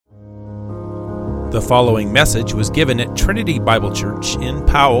The following message was given at Trinity Bible Church in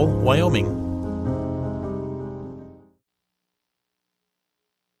Powell, Wyoming.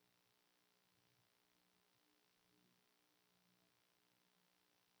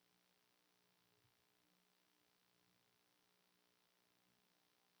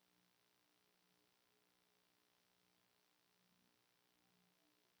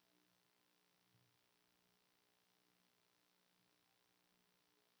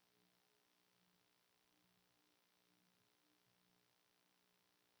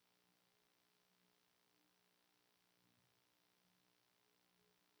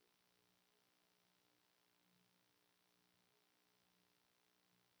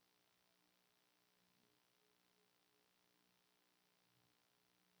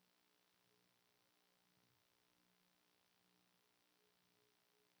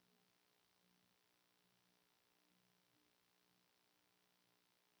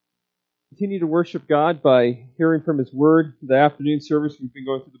 Continue to worship God by hearing from His Word. The afternoon service, we've been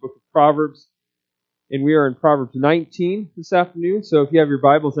going through the book of Proverbs, and we are in Proverbs 19 this afternoon. So if you have your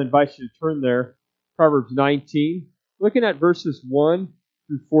Bibles, I invite you to turn there. Proverbs 19, looking at verses 1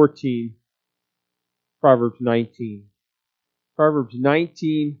 through 14. Proverbs 19. Proverbs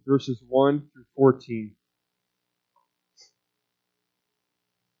 19, verses 1 through 14.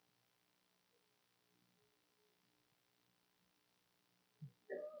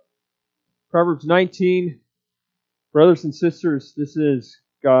 Proverbs 19, brothers and sisters, this is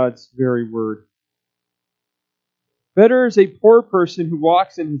God's very word. Better is a poor person who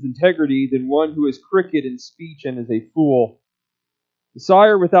walks in his integrity than one who is crooked in speech and is a fool.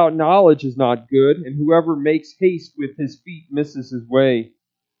 Desire without knowledge is not good, and whoever makes haste with his feet misses his way.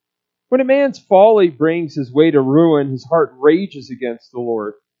 When a man's folly brings his way to ruin, his heart rages against the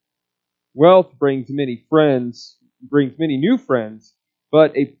Lord. Wealth brings many new friends,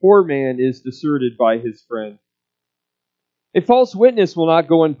 but a poor man is deserted by his friend. A false witness will not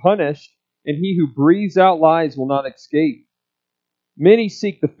go unpunished, and he who breathes out lies will not escape. Many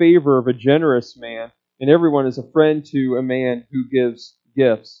seek the favor of a generous man, and everyone is a friend to a man who gives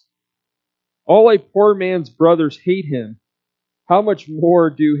gifts. All a poor man's brothers hate him. How much more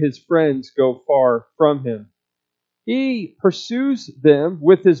do his friends go far from him? He pursues them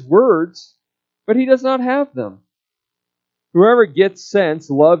with his words, but he does not have them. Whoever gets sense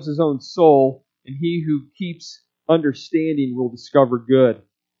loves his own soul, and he who keeps understanding will discover good.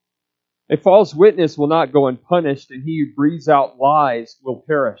 A false witness will not go unpunished, and he who breathes out lies will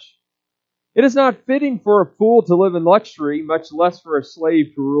perish. It is not fitting for a fool to live in luxury, much less for a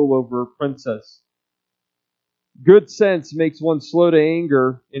slave to rule over a princess. Good sense makes one slow to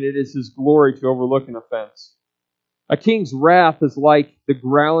anger, and it is his glory to overlook an offense. A king's wrath is like the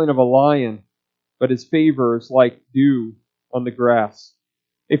growling of a lion, but his favor is like dew on the grass.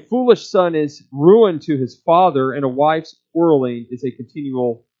 A foolish son is ruin to his father, and a wife's quarreling is a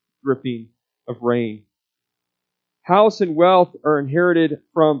continual dripping of rain. House and wealth are inherited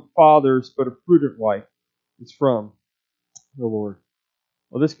from fathers, but a prudent wife is from the Lord.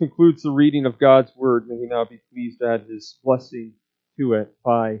 Well, this concludes the reading of God's Word. May He now be pleased to add His blessing to it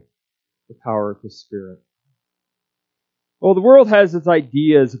by the power of His Spirit. Well, the world has its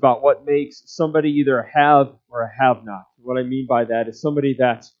ideas about what makes somebody either a have or a have not. What I mean by that is somebody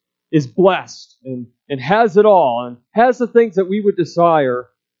that is blessed and has it all and has the things that we would desire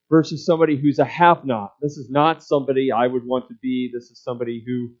versus somebody who's a have not. This is not somebody I would want to be. This is somebody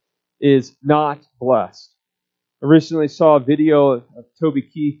who is not blessed. I recently saw a video of Toby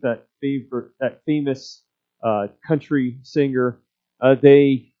Keith, that famous country singer.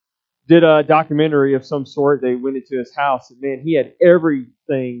 They did a documentary of some sort. They went into his house, and man, he had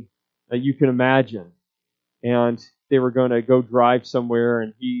everything that you can imagine. And they were going to go drive somewhere,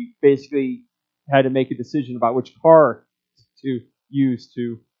 and he basically had to make a decision about which car to use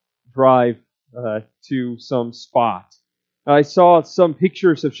to drive to some spot. I saw some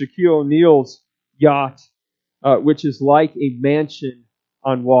pictures of Shaquille O'Neal's yacht, which is like a mansion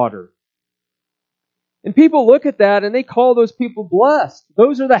on water. And people look at that and they call those people blessed.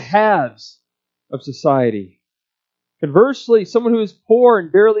 Those are the haves of society. Conversely, someone who is poor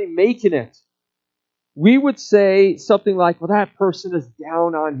and barely making it, we would say something like, well, that person is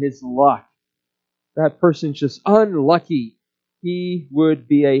down on his luck. That person's just unlucky. He would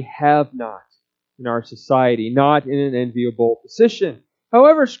be a have-not in our society, not in an enviable position.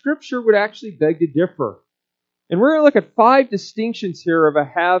 However, Scripture would actually beg to differ. And we're going to look at 5 distinctions here of a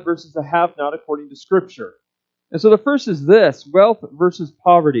have versus a have-not according to Scripture. And so the first is this, wealth versus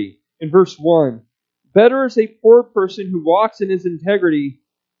poverty. In verse 1, better is a poor person who walks in his integrity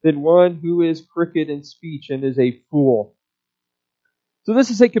than one who is crooked in speech and is a fool. So this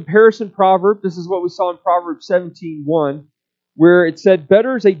is a comparison proverb. This is what we saw in Proverbs 17:1, where it said,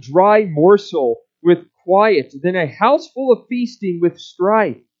 "Better is a dry morsel with quiet than a house full of feasting with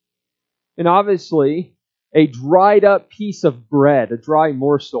strife." And obviously, a dried up piece of bread, a dry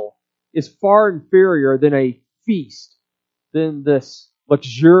morsel, is far inferior than a feast, than this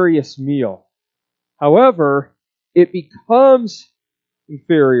luxurious meal. However, it becomes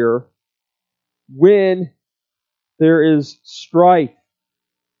inferior when there is strife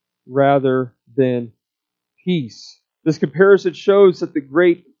rather than peace. This comparison shows that the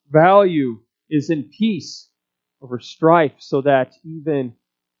great value is in peace over strife, so that even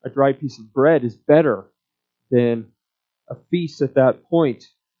a dry piece of bread is better than a feast at that point.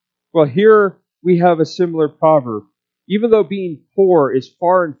 Well, here we have a similar proverb. Even though being poor is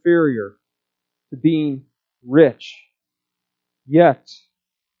far inferior to being rich, yet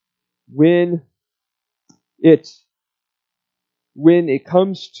when it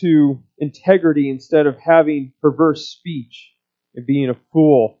comes to integrity, instead of having perverse speech and being a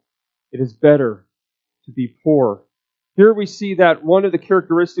fool, it is better to be poor. Here we see that one of the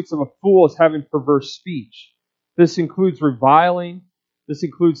characteristics of a fool is having perverse speech. This includes reviling. This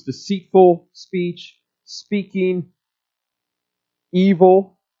includes deceitful speech, speaking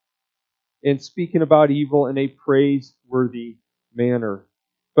evil, and speaking about evil in a praiseworthy manner.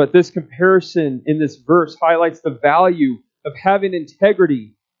 But this comparison in this verse highlights the value of having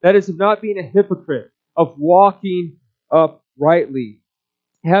integrity. That is, of not being a hypocrite, of walking uprightly.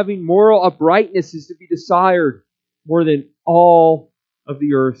 Having moral uprightness is to be desired more than all of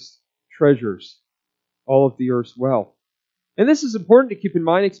the earth's treasures, all of the earth's wealth. And this is important to keep in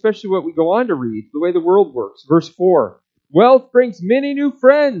mind, especially what we go on to read, the way the world works. Verse 4, "Wealth brings many new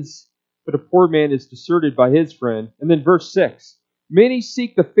friends, but a poor man is deserted by his friend." And then verse 6, "Many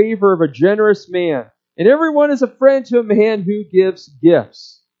seek the favor of a generous man, and everyone is a friend to a man who gives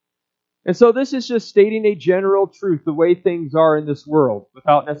gifts." And so this is just stating a general truth, the way things are in this world,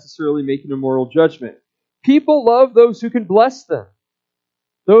 without necessarily making a moral judgment. People love those who can bless them.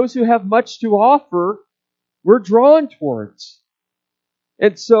 Those who have much to offer, we're drawn towards.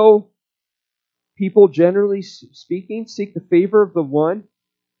 And so, people, generally speaking, seek the favor of the one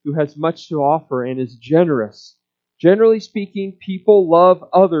who has much to offer and is generous. Generally speaking, people love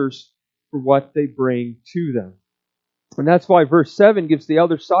others for what they bring to them. And that's why verse 7 gives the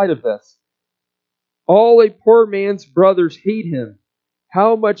other side of this. "All a poor man's brothers hate him.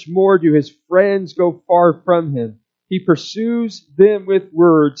 How much more do his friends go far from him? He pursues them with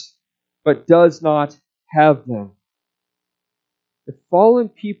words, but does not have them." If fallen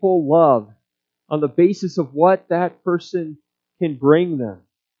people love on the basis of what that person can bring them,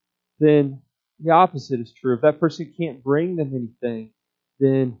 then the opposite is true. If that person can't bring them anything,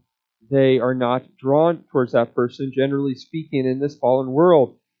 then they are not drawn towards that person, generally speaking, in this fallen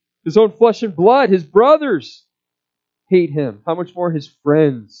world. His own flesh and blood, his brothers, hate him. How much more his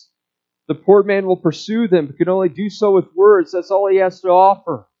friends? The poor man will pursue them, but can only do so with words. That's all he has to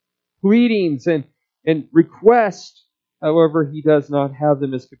offer. Pleadings and requests. However, he does not have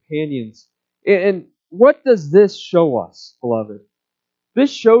them as companions. And what does this show us, beloved?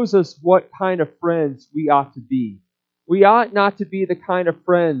 This shows us what kind of friends we ought to be. We ought not to be the kind of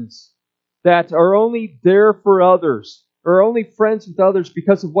friends that are only there for others, or only friends with others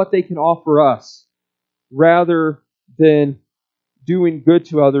because of what they can offer us, rather than doing good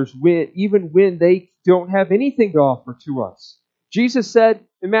to others even when they don't have anything to offer to us. Jesus said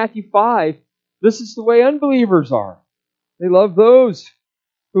in Matthew 5, this is the way unbelievers are. They love those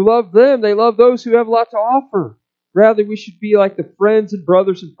who love them. They love those who have a lot to offer. Rather, we should be like the friends and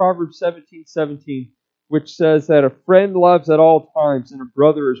brothers in Proverbs 17:17, which says that a friend loves at all times and a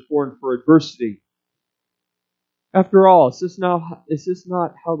brother is born for adversity. After all, is this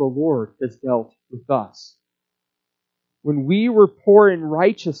not how the Lord has dealt with us? When we were poor in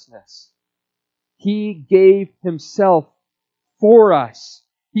righteousness, He gave Himself for us.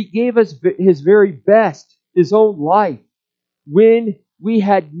 He gave us His very best, His own life, when we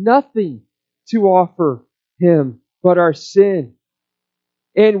had nothing to offer Him but our sin.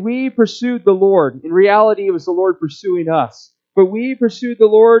 And we pursued the Lord. In reality, it was the Lord pursuing us. But we pursued the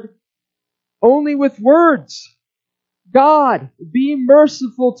Lord only with words. God, be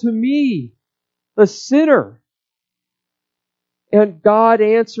merciful to me, the sinner. And God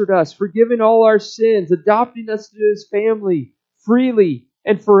answered us, forgiving all our sins, adopting us to His family freely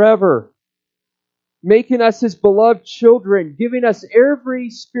and forever, making us His beloved children, giving us every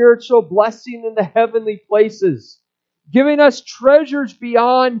spiritual blessing in the heavenly places, giving us treasures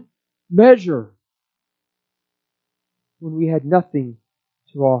beyond measure when we had nothing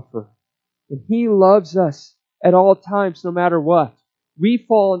to offer. And He loves us at all times, no matter what. We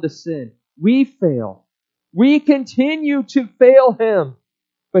fall into sin. We fail. We continue to fail Him,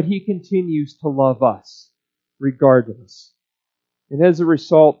 but He continues to love us regardless. And as a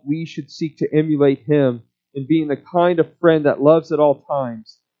result, we should seek to emulate Him in being the kind of friend that loves at all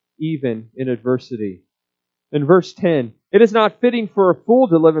times, even in adversity. In verse 10, it is not fitting for a fool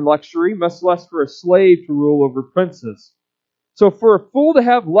to live in luxury, much less for a slave to rule over princes. So for a fool to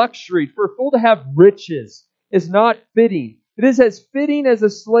have luxury, for a fool to have riches, is not fitting. It is as fitting as a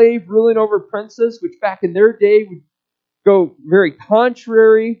slave ruling over princes, which back in their day would go very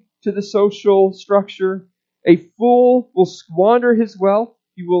contrary to the social structure. A fool will squander his wealth.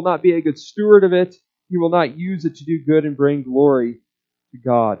 He will not be a good steward of it. He will not use it to do good and bring glory to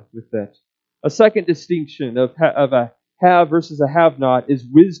God with it. A second distinction of a have versus a have-not is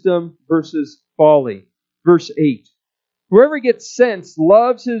wisdom versus folly. Verse 8. Whoever gets sense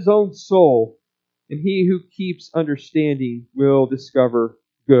loves his own soul, and he who keeps understanding will discover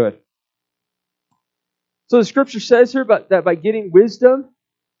good. So the scripture says here that by getting wisdom,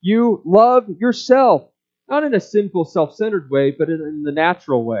 you love yourself. Not in a sinful, self-centered way, but in the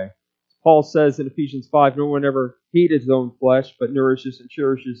natural way. Paul says in Ephesians 5, no one ever hated his own flesh, but nourishes and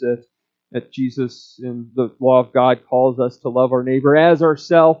cherishes it. That Jesus in the law of God calls us to love our neighbor as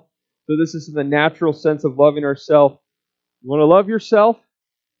ourselves. So this is in the natural sense of loving ourselves. You want to love yourself?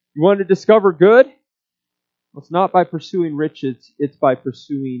 You want to discover good? Well, it's not by pursuing riches, it's by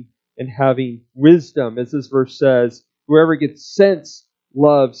pursuing and having wisdom. As this verse says, whoever gets sense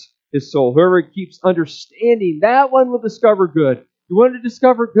loves his soul. Whoever keeps understanding, that one will discover good. You want to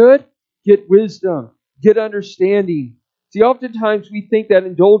discover good? Get wisdom. Get understanding. See, oftentimes we think that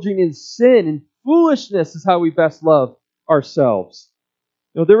indulging in sin and foolishness is how we best love ourselves.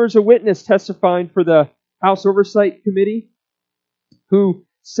 There was a witness testifying for the House Oversight Committee who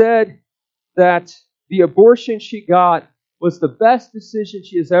said that the abortion she got was the best decision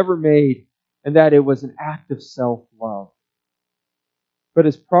she has ever made, and that it was an act of self-love. But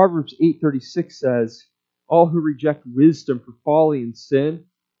as Proverbs 8:36 says, all who reject wisdom for folly and sin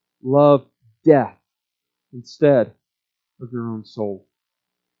love death instead of their own soul.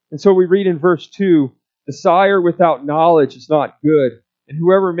 And so we read in verse 2, desire without knowledge is not good, and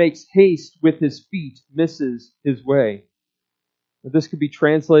whoever makes haste with his feet misses his way. Now, this could be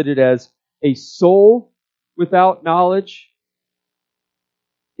translated as a soul without knowledge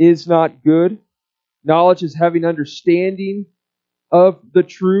is not good. Knowledge is having understanding of the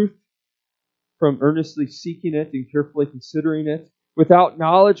truth from earnestly seeking it and carefully considering it. Without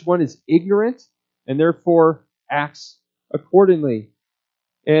knowledge, one is ignorant and therefore acts accordingly.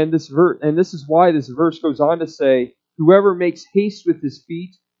 And this is why this verse goes on to say, whoever makes haste with his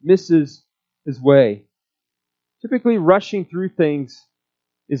feet misses his way. Typically, rushing through things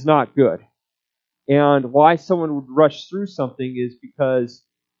is not good. And why someone would rush through something is because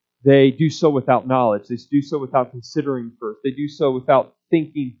they do so without knowledge. They do so without considering first. They do so without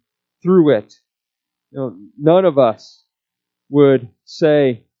thinking through it. None of us would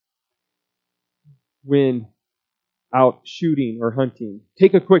say when out shooting or hunting,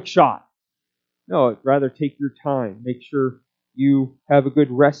 take a quick shot. No, rather take your time. Make sure you have a good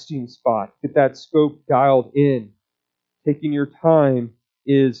resting spot. Get that scope dialed in. Taking your time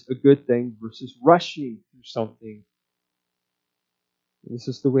is a good thing versus rushing through something. This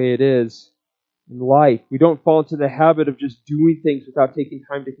is the way it is in life. We don't fall into the habit of just doing things without taking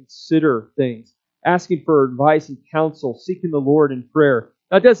time to consider things, asking for advice and counsel, seeking the Lord in prayer.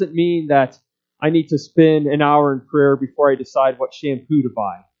 That doesn't mean that I need to spend an hour in prayer before I decide what shampoo to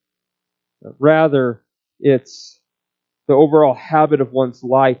buy. Rather, it's the overall habit of one's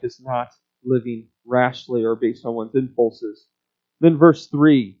life is not living rashly or based on one's impulses. Then verse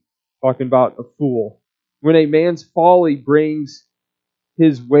 3, talking about a fool. When a man's folly brings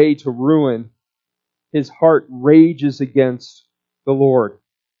his way to ruin, his heart rages against the Lord.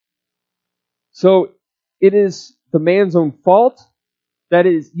 So it is the man's own fault. That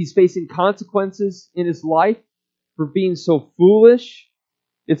is, he's facing consequences in his life for being so foolish.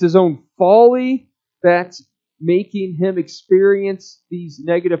 It's his own folly that's making him experience these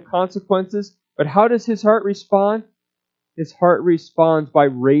negative consequences. But how does his heart respond? His heart responds by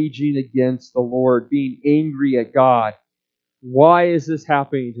raging against the Lord, being angry at God. Why is this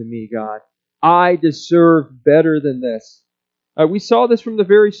happening to me, God? I deserve better than this. We saw this from the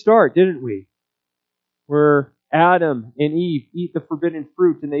very start, didn't we? Where Adam and Eve eat the forbidden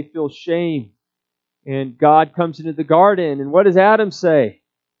fruit and they feel shame. And God comes into the garden. And what does Adam say?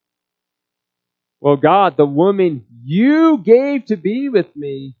 Well, God, the woman you gave to be with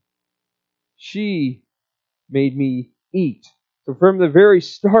me, she made me eat. So from the very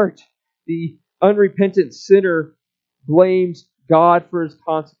start, the unrepentant sinner blames God for his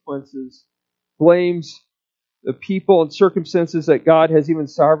consequences, blames the people and circumstances that God has even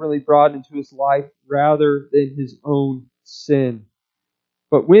sovereignly brought into his life rather than his own sin.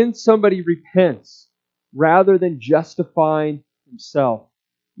 But when somebody repents, rather than justifying himself,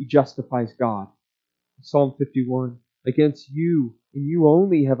 he justifies God. Psalm 51, against you and you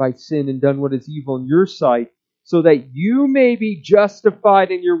only have I sinned and done what is evil in your sight, so that you may be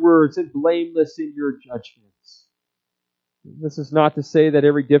justified in your words and blameless in your judgments. This is not to say that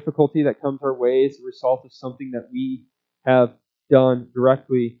every difficulty that comes our way is a result of something that we have done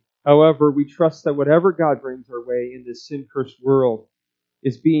directly. However, we trust that whatever God brings our way in this sin-cursed world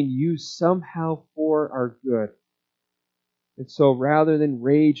is being used somehow for our good. And so rather than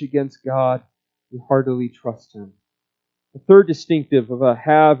rage against God, we heartily trust him. The third distinctive of a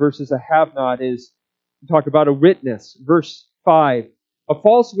have versus a have not is we talk about a witness. Verse 5, a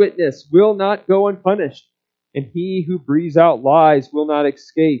false witness will not go unpunished, and he who breathes out lies will not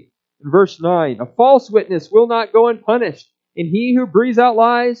escape. In verse 9, a false witness will not go unpunished, and he who breathes out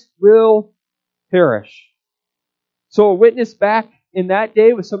lies will perish. So a witness back in that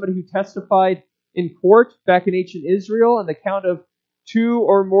day was somebody who testified in court back in ancient Israel on the count of 2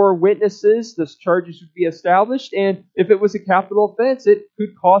 or more witnesses, those charges would be established, and if it was a capital offense, it could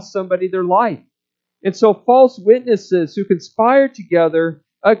cost somebody their life. And so false witnesses who conspire together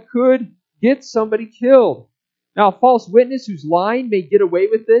could get somebody killed. Now, a false witness who's lying may get away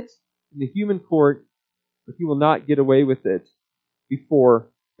with it in the human court, but he will not get away with it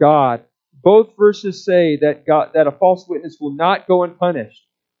before God. Both verses say that a false witness will not go unpunished.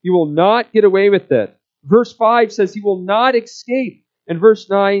 He will not get away with it. Verse 5 says he will not escape. And verse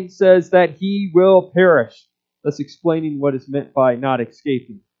 9 says that he will perish, thus explaining what is meant by not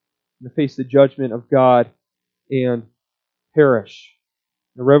escaping, in the face of the judgment of God and perish.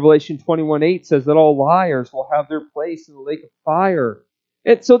 Now, Revelation 21:8 says that all liars will have their place in the lake of fire.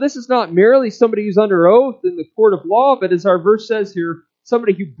 And so this is not merely somebody who's under oath in the court of law, but as our verse says here,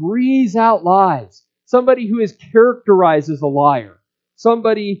 somebody who breathes out lies, somebody who is characterized as a liar,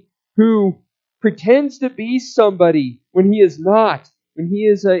 somebody who pretends to be somebody when he is not, when he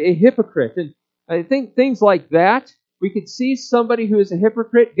is a hypocrite. And I think things like that, we could see somebody who is a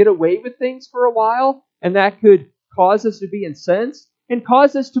hypocrite get away with things for a while, and that could cause us to be incensed and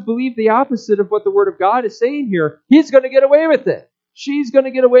cause us to believe the opposite of what the Word of God is saying here. He's going to get away with it. She's going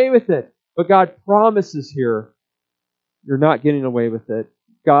to get away with it. But God promises here, you're not getting away with it.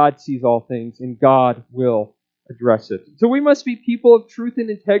 God sees all things, and God will address it. So we must be people of truth and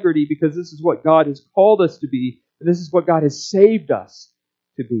integrity because this is what God has called us to be, and this is what God has saved us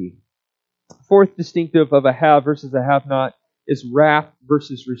to be. Fourth distinctive of a have versus a have not is wrath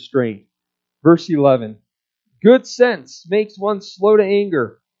versus restraint. Verse 11, good sense makes one slow to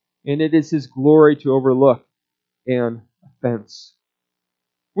anger, and it is his glory to overlook an offense.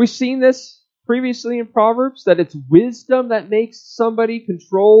 We've seen this previously in Proverbs, that it's wisdom that makes somebody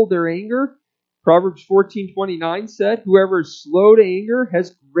control their anger. Proverbs 14:29 said, whoever is slow to anger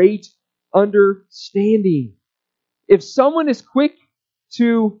has great understanding. If someone is quick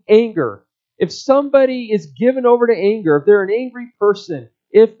to anger, if somebody is given over to anger, if they're an angry person,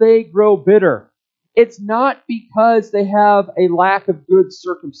 if they grow bitter, it's not because they have a lack of good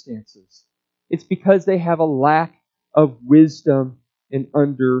circumstances. It's because they have a lack of wisdom and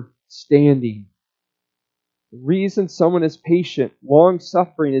understanding. The reason someone is patient,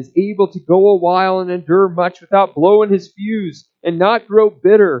 long-suffering, is able to go a while and endure much without blowing his fuse and not grow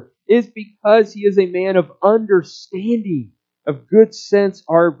bitter is because he is a man of understanding, of good sense,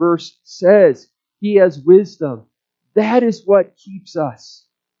 our verse says. He has wisdom. That is what keeps us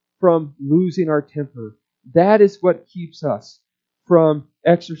from losing our temper. That is what keeps us from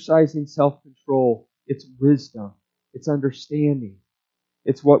exercising self-control. It's wisdom. It's understanding.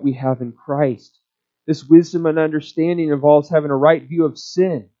 It's what we have in Christ. This wisdom and understanding involves having a right view of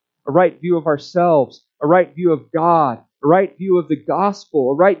sin, a right view of ourselves, a right view of God, a right view of the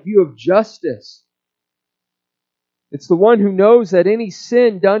gospel, a right view of justice. It's the one who knows that any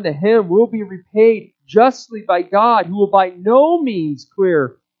sin done to him will be repaid justly by God, who will by no means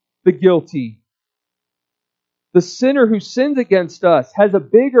clear the guilty. The sinner who sins against us has a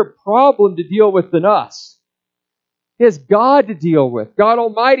bigger problem to deal with than us. He has God to deal with, God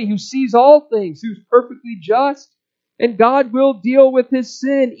Almighty, who sees all things, who's perfectly just. And God will deal with his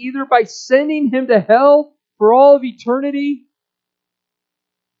sin either by sending him to hell for all of eternity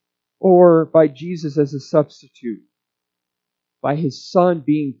or by Jesus as a substitute, by his Son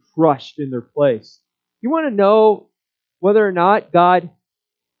being crushed in their place. You want to know whether or not God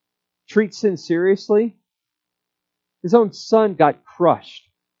treats sin seriously? His own Son got crushed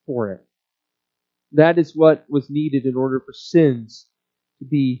for it. That is what was needed in order for sins to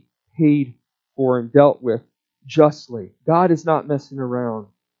be paid for and dealt with justly. God is not messing around.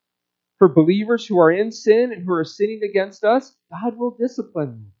 For believers who are in sin and who are sinning against us, God will discipline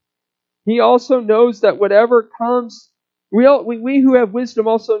them. He also knows that whatever comes, we who have wisdom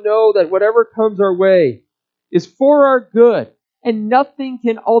also know that whatever comes our way is for our good, and nothing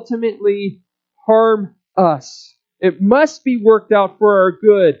can ultimately harm us. It must be worked out for our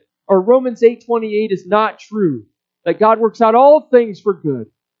good. Or Romans 8:28 is not true, that God works out all things for good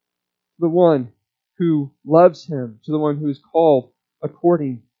to the one who loves Him, to the one who is called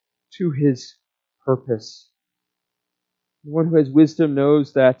according to His purpose. The one who has wisdom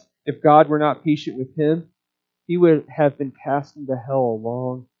knows that if God were not patient with him, he would have been cast into hell a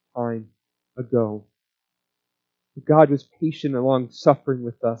long time ago. But God was patient and long-suffering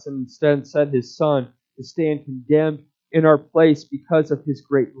with us, and instead sent His Son to stand condemned in our place because of His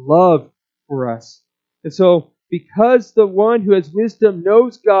great love for us. And so, because the one who has wisdom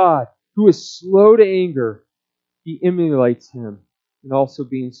knows God, who is slow to anger, he emulates Him in also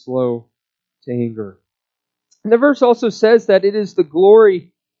being slow to anger. And the verse also says that it is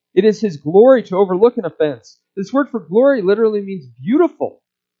His glory to overlook an offense. This word for glory literally means beautiful.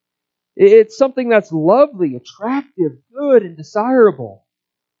 It's something that's lovely, attractive, good, and desirable.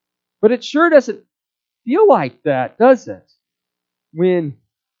 But it sure doesn't feel like that, does it? When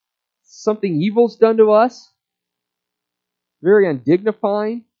something evil's done to us, very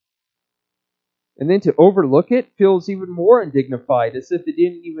undignifying, and then to overlook it feels even more undignified, as if it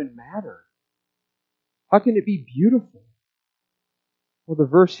didn't even matter. How can it be beautiful? Well, the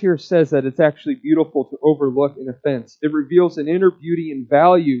verse here says that it's actually beautiful to overlook an offense. It reveals an inner beauty and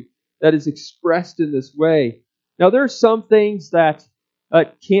value that is expressed in this way. Now, there are some things that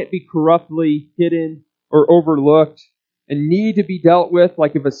can't be corruptly hidden or overlooked and need to be dealt with,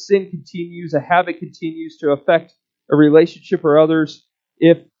 like if a sin continues, a habit continues to affect a relationship or others,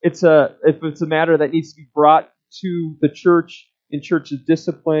 if it's a matter that needs to be brought to the church in church's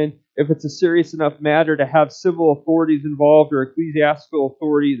discipline, if it's a serious enough matter to have civil authorities involved or ecclesiastical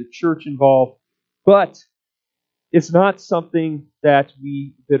authority, the church involved. But it's not something that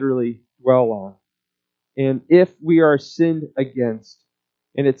we bitterly dwell on. And if we are sinned against,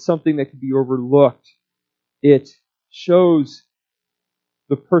 and it's something that can be overlooked, it shows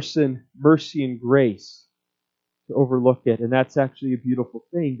the person mercy and grace to overlook it. And that's actually a beautiful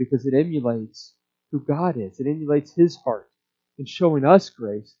thing, because it emulates who God is. It emulates His heart in showing us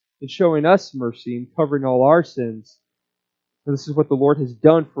grace, in showing us mercy, and covering all our sins. And this is what the Lord has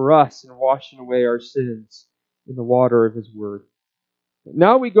done for us in washing away our sins in the water of His Word.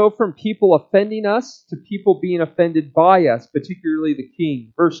 Now we go from people offending us to people being offended by us, particularly the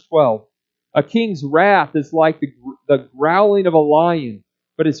king. Verse 12. A king's wrath is like the growling of a lion,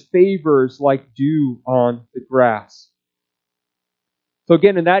 but his favor is like dew on the grass. So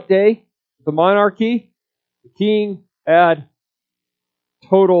again, in that day, the monarchy, the king had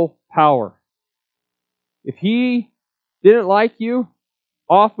total power. If he didn't like you,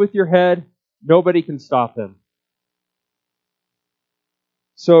 off with your head, nobody can stop him.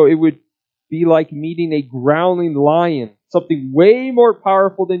 So it would be like meeting a growling lion, something way more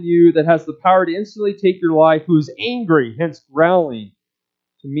powerful than you that has the power to instantly take your life, who is angry, hence growling,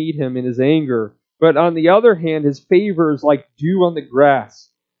 to meet him in his anger. But on the other hand, his favor is like dew on the grass,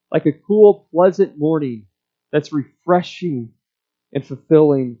 like a cool, pleasant morning that's refreshing and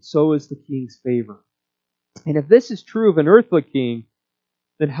fulfilling. So is the king's favor. And if this is true of an earthly king,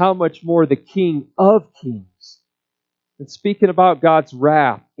 then how much more the King of Kings? And speaking about God's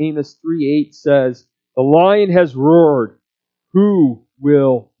wrath, Amos 3:8 says, "The lion has roared, who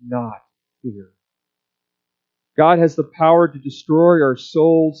will not fear?" God has the power to destroy our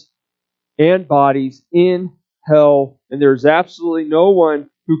souls and bodies in hell, and there's absolutely no one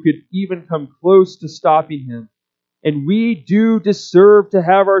who could even come close to stopping Him. And we do deserve to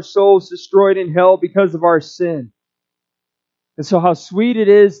have our souls destroyed in hell because of our sin. And so how sweet it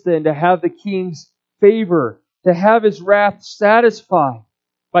is then to have the King's favor, to have His wrath satisfied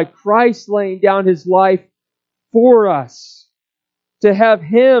by Christ laying down His life for us, to have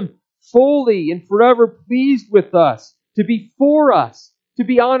Him fully and forever pleased with us, to be for us, to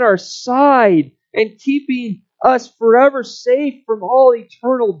be on our side, and keeping us forever safe from all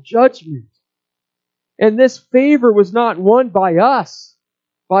eternal judgment. And this favor was not won by us,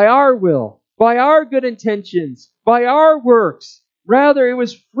 by our will, by our good intentions, by our works. Rather, it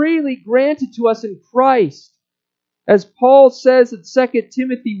was freely granted to us in Christ. As Paul says in 2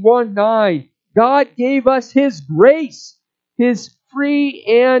 Timothy 1:9, God gave us His grace, His free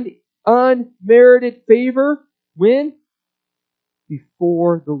and unmerited favor. When?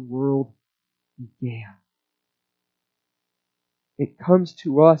 Before the world began. It comes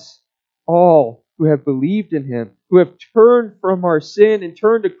to us all who have believed in Him, who have turned from our sin and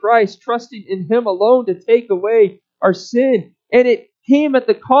turned to Christ, trusting in Him alone to take away our sin. And it came at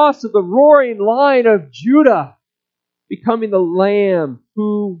the cost of the roaring lion of Judah, becoming the Lamb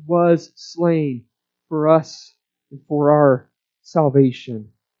who was slain for us and for our salvation.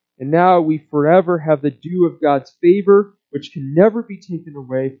 And now we forever have the due of God's favor, which can never be taken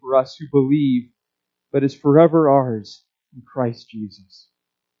away for us who believe, but is forever ours in Christ Jesus.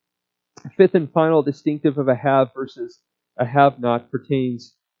 The fifth and final distinctive of a have versus a have-not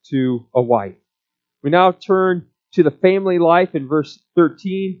pertains to a wife. We now turn to the family life in verse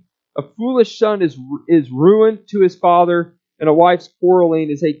 13. A foolish son is ruined to his father, and a wife's quarreling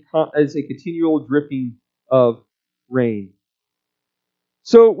is a continual dripping of rain.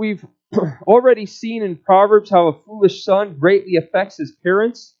 So we've already seen in Proverbs how a foolish son greatly affects his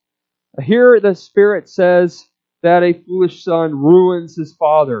parents. Here the Spirit says that a foolish son ruins his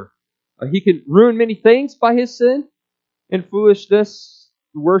father. He can ruin many things by his sin and foolishness.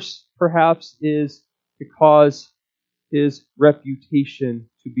 The worst, perhaps, is to cause his reputation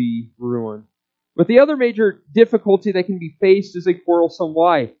to be ruined. But the other major difficulty that can be faced is a quarrelsome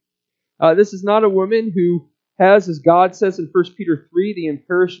wife. This is not a woman who has, as God says in 1 Peter 3, the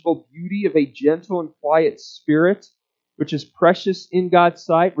imperishable beauty of a gentle and quiet spirit, which is precious in God's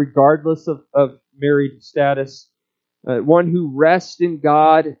sight, regardless of married status. One who rests in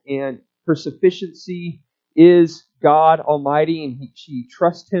God, and her sufficiency is God Almighty, and she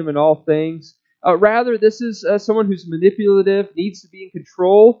trusts Him in all things. Rather, this is someone who's manipulative, needs to be in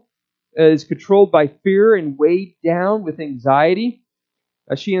control, is controlled by fear and weighed down with anxiety.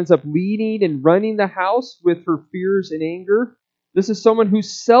 She ends up leading and running the house with her fears and anger. This is someone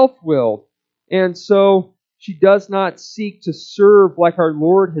who's self-willed, and so she does not seek to serve like our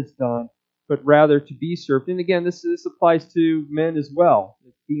Lord has done, but rather to be served. And again, this applies to men as well,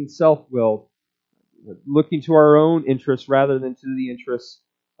 being self-willed, looking to our own interests rather than to the interests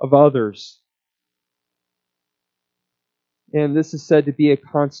of others. And this is said to be a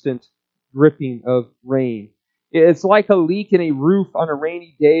constant dripping of rain. It's like a leak in a roof on a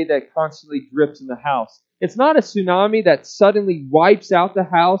rainy day that constantly drips in the house. It's not a tsunami that suddenly wipes out the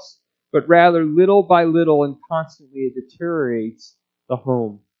house, but rather little by little and constantly it deteriorates the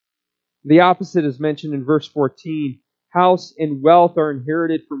home. The opposite is mentioned in verse 14. House and wealth are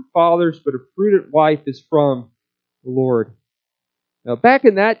inherited from fathers, but a prudent wife is from the Lord. Now, back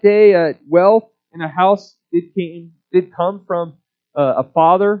in that day, wealth in a house did come from a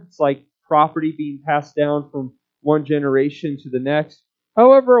father. It's like property being passed down from one generation to the next.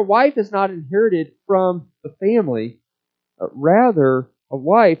 However, a wife is not inherited from the family. Rather, a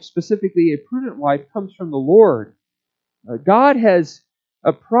wife, specifically a prudent wife, comes from the Lord. God has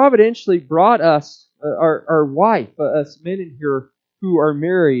providentially brought us, our wife, us men in here who are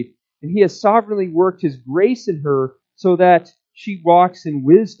married, and He has sovereignly worked His grace in her so that she walks in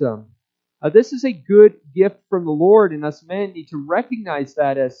wisdom. This is a good gift from the Lord, and us men need to recognize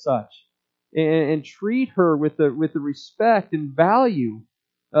that as such and treat her with the respect and value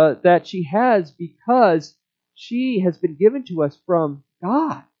that she has, because she has been given to us from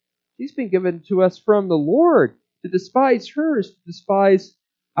God. She's been given to us from the Lord. To despise her is to despise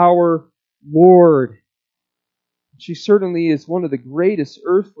our Lord. She certainly is one of the greatest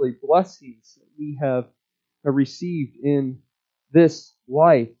earthly blessings that we have received in this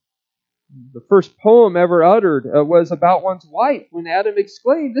life. The first poem ever uttered was about one's wife, when Adam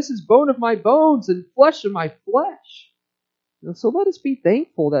exclaimed, "This is bone of my bones and flesh of my flesh." And so let us be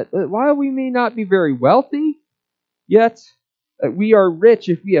thankful that while we may not be very wealthy, yet we are rich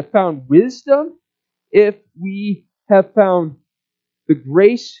if we have found wisdom, if we have found the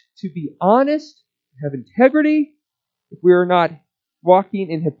grace to be honest, have integrity, if we are not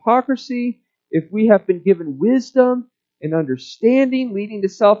walking in hypocrisy, if we have been given wisdom and understanding, leading to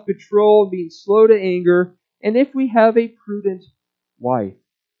self-control, being slow to anger, and if we have a prudent wife.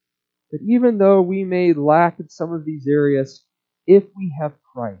 But even though we may lack in some of these areas, if we have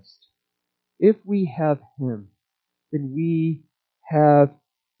Christ, if we have Him, then we have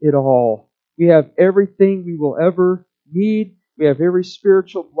it all. We have everything we will ever need. We have every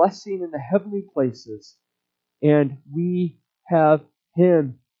spiritual blessing in the heavenly places. And we have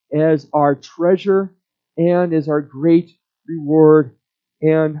Him as our treasure and as our great reward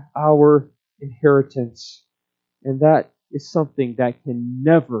and our inheritance. And that is something that can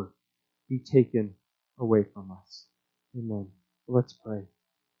never be taken away from us. Amen. Let's pray.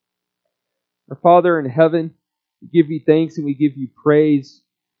 Our Father in heaven, we give You thanks and we give You praise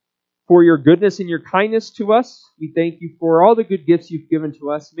for your goodness and your kindness to us. We thank you for all the good gifts you've given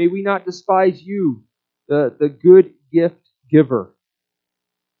to us. May we not despise you, the good gift giver.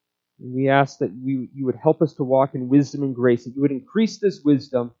 And we ask that you would help us to walk in wisdom and grace, that you would increase this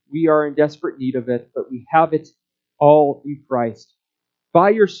wisdom. We are in desperate need of it, but we have it all in Christ. By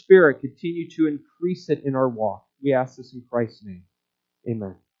your Spirit, continue to increase it in our walk. We ask this in Christ's name.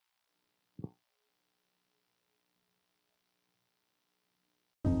 Amen.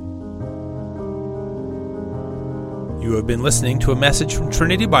 You have been listening to a message from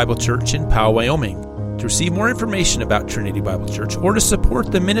Trinity Bible Church in Powell, Wyoming. To receive more information about Trinity Bible Church or to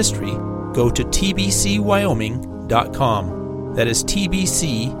support the ministry, go to tbcwyoming.com. That is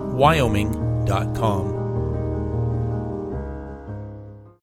tbcwyoming.com.